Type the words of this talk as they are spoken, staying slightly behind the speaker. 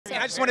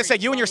And I just want to say,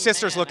 you and your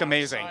sisters look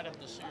amazing.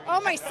 Oh,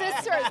 my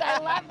sisters, I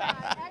love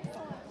that.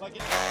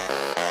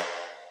 Excellent.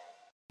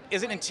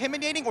 Is it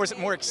intimidating or is it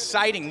more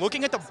exciting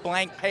looking at the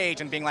blank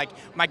page and being like,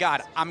 my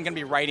God, I'm going to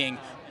be writing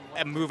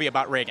a movie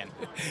about Reagan?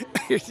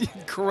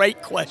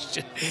 Great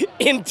question.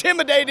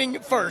 Intimidating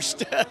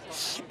first.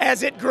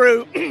 As it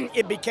grew,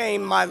 it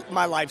became my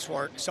life's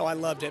work, so I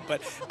loved it.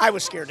 But I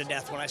was scared to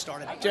death when I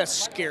started,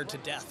 just scared to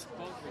death.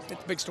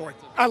 It's a big story.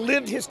 I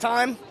lived his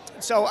time,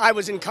 so I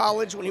was in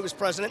college when he was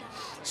president,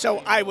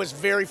 so I was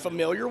very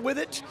familiar with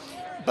it.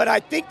 But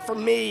I think for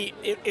me,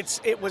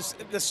 it was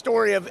the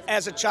story of,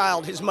 as a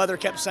child, his mother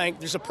kept saying,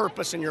 there's a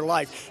purpose in your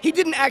life. He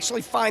didn't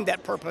actually find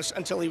that purpose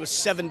until he was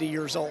 70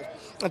 years old,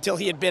 until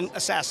he had been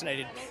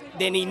assassinated.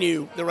 Then he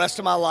knew the rest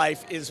of my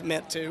life is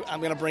meant to,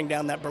 I'm going to bring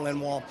down that Berlin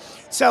Wall.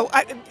 So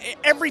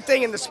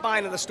everything in the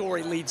spine of the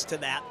story leads to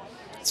that.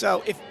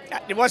 So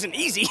it wasn't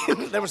easy,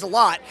 there was a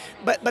lot,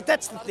 but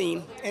that's the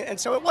theme, and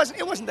so it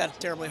wasn't that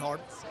terribly hard.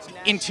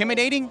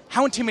 Intimidating?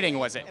 How intimidating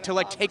was it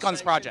to take on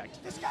this project?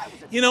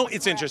 You know,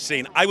 it's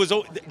interesting.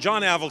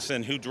 John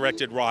Avildsen, who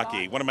directed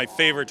Rocky, one of my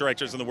favorite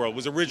directors in the world,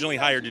 was originally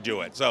hired to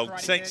do it. So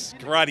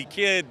Karate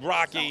Kid,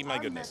 Rocky, my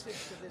goodness.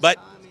 But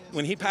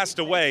when he passed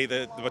away,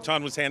 the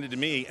baton was handed to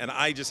me, and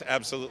I just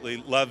absolutely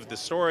loved the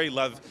story,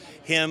 loved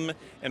him,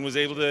 and was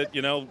able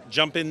to,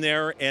 jump in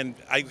there. And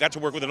I got to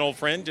work with an old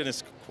friend,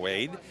 Dennis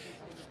Quaid,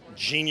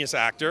 genius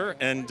actor,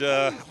 and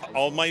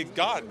oh my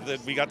God,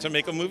 that we got to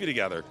make a movie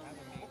together.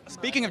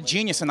 Speaking of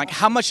genius, and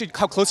how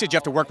closely did you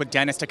have to work with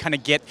Dennis to kind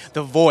of get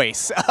the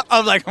voice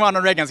of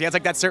Ronald Reagan? So he has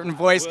that certain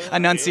voice,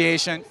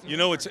 enunciation. You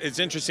know, it's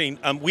interesting.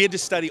 We had to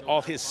study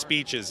all his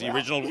speeches, the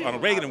original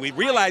Ronald Reagan, and we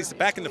realized that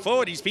back in the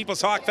 40s, people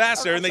talked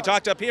faster, and they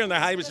talked up here in the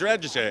highest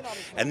register.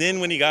 And then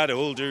when he got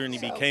older and he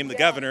became the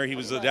governor, he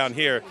was down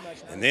here.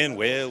 And then,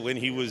 when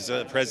he was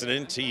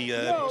president, he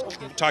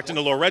talked in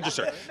the lower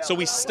register. So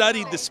we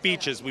studied the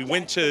speeches. We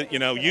went to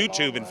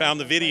YouTube and found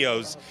the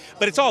videos.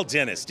 But it's all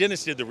Dennis.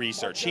 Dennis did the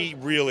research. He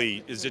really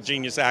is a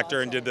genius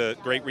actor and did the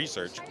great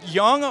research.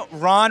 Young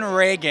Ron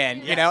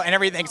Reagan, and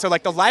everything. So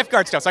the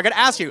lifeguard stuff. So I got to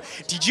ask you,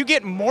 did you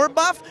get more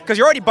buff? Because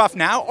you're already buff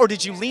now, or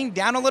did you lean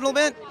down a little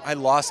bit? I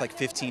lost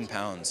 15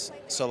 pounds.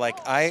 So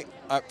I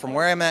from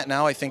where I'm at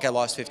now, I think I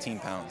lost 15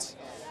 pounds.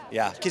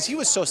 Yeah, because he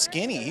was so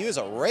skinny. He was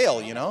a rail,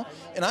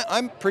 And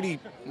I'm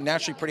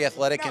naturally pretty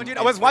athletic. No, dude,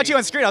 I was watching you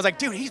on screen. I was like,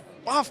 dude, he's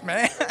buff,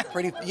 man.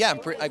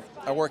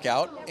 I work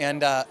out,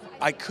 and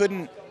I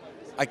couldn't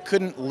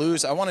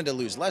lose. I wanted to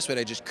lose less weight.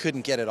 I just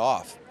couldn't get it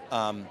off.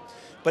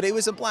 But it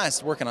was a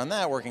blast working on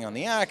that, working on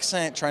the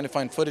accent, trying to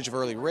find footage of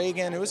early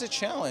Reagan. It was a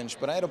challenge,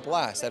 but I had a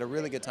blast. I had a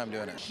really good time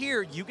doing it.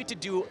 Here, you get to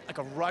do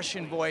a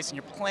Russian voice, and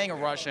you're playing a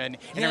Russian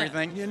and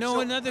everything.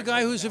 Another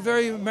guy who's a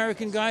very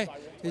American guy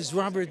is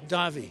Robert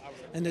Davi,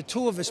 and the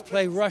two of us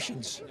play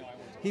Russians.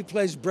 He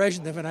plays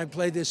Brezhnev, and I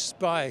play this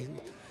spy.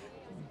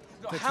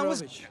 How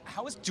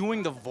was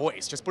doing the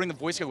voice, just putting the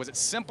voice together, was it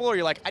simple, or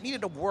you're I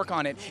needed to work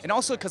on it? And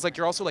also because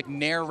you're also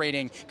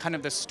narrating kind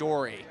of the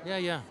story.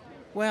 Yeah.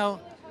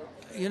 Well,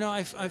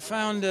 I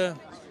found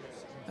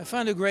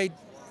a great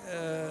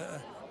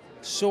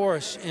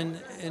source in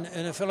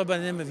a fellow by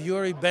the name of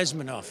Yuri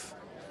Bezmenov.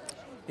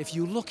 If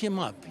you look him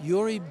up,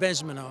 Yuri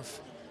Bezmenov,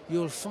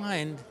 you'll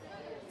find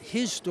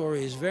his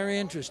story is very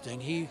interesting.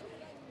 He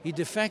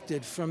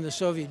defected from the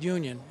Soviet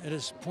Union at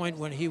a point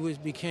when he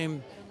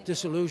became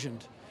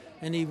disillusioned.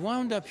 And he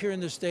wound up here in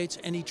the States,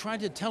 and he tried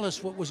to tell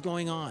us what was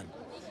going on.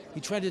 He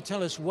tried to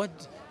tell us what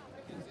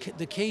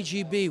the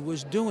KGB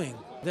was doing,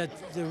 that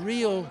the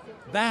real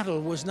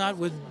battle was not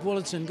with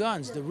bullets and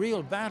guns. The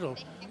real battle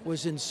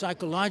was in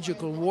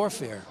psychological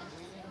warfare.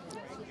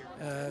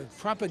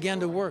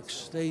 Propaganda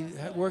works. They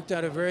worked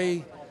out a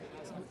very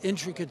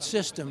intricate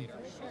system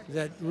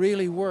that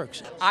really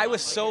works. I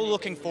was so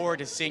looking forward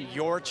to seeing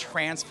your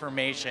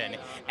transformation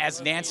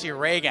as Nancy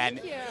Reagan.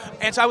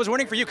 And so I was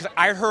wondering for you, because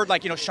I heard,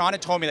 Sean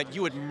had told me that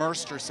you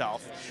immersed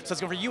yourself. So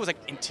for you, was it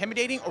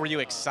intimidating, or were you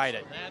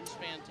excited?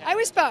 I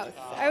was both.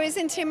 I was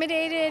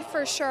intimidated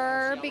for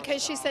sure,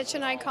 because she's such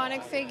an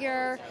iconic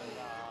figure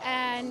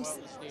and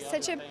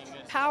such a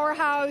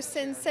powerhouse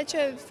and such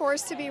a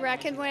force to be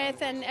reckoned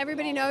with, and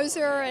everybody knows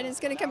her and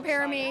is going to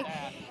compare me.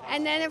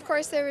 And then, of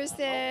course, there was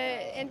the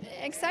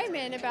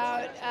excitement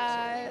about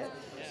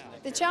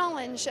the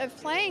challenge of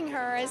playing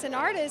her as an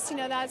artist.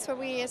 That's what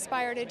we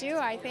aspire to do,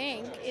 I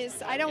think,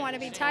 is I don't want to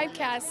be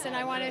typecast, and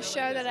I want to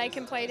show that I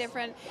can play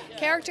different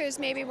characters,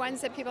 maybe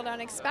ones that people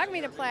don't expect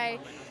me to play.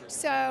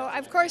 So,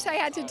 of course, I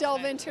had to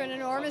delve into an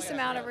enormous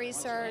amount of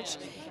research.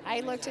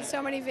 I looked at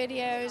so many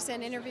videos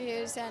and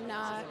interviews, and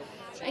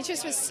it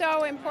just was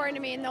so important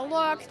to me. And the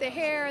look, the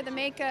hair, the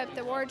makeup,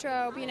 the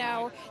wardrobe,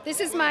 this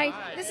is my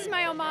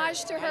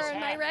homage to her in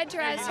my red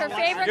dress, her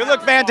favorite You look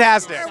color,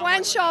 fantastic. her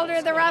one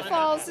shoulder, the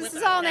ruffles. This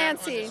is all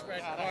Nancy.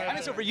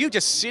 So for you,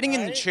 just sitting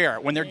in the chair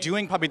when they're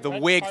doing probably the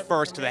wig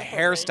first to the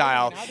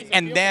hairstyle,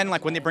 and then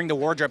when they bring the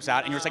wardrobes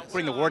out and you're just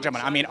putting the wardrobe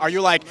on, are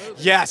you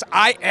yes,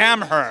 I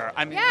am her?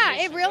 Yeah,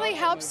 it really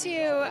helps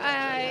you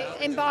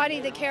embody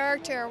the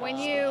character when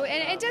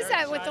and it does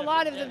that with a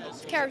lot of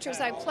the characters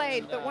I've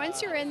played, but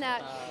once you're in that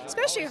that,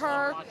 especially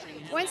her.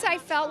 Once I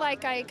felt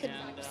like I could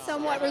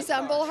somewhat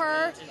resemble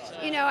her,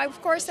 you know,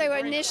 of course I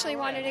initially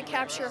wanted to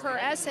capture her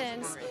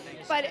essence,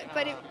 but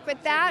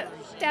that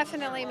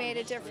definitely made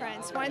a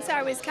difference. Once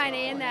I was kind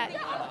of in that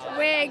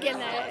wig and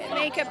the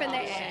makeup and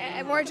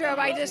the wardrobe,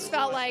 I just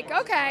felt like,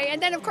 okay.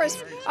 And then, of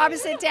course,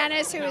 opposite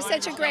Dennis, who was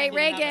such a great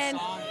Reagan,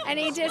 and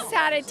he just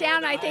had it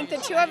down. I think the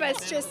two of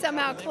us just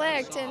somehow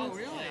clicked, and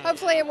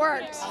hopefully it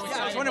worked.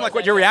 Yeah, I was wondering like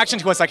what your reaction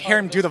to was, like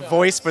hearing him do the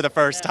voice for the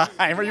first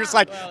time, or you're just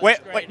like, wait,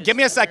 give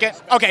me a second.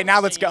 Okay, now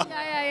let's go.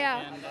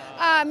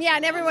 Yeah,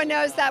 and everyone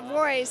knows that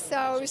voice,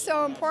 so it was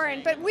so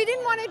important. But we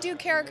didn't want to do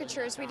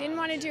caricatures. We didn't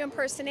want to do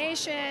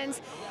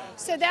impersonations.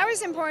 So that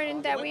was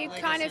important, that we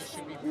kind of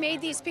made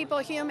these people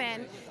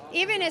human.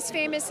 Even as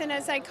famous and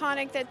as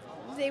iconic that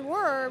they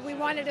were, we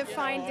wanted to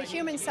find the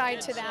human side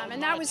to them,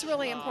 and that was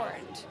really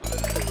important.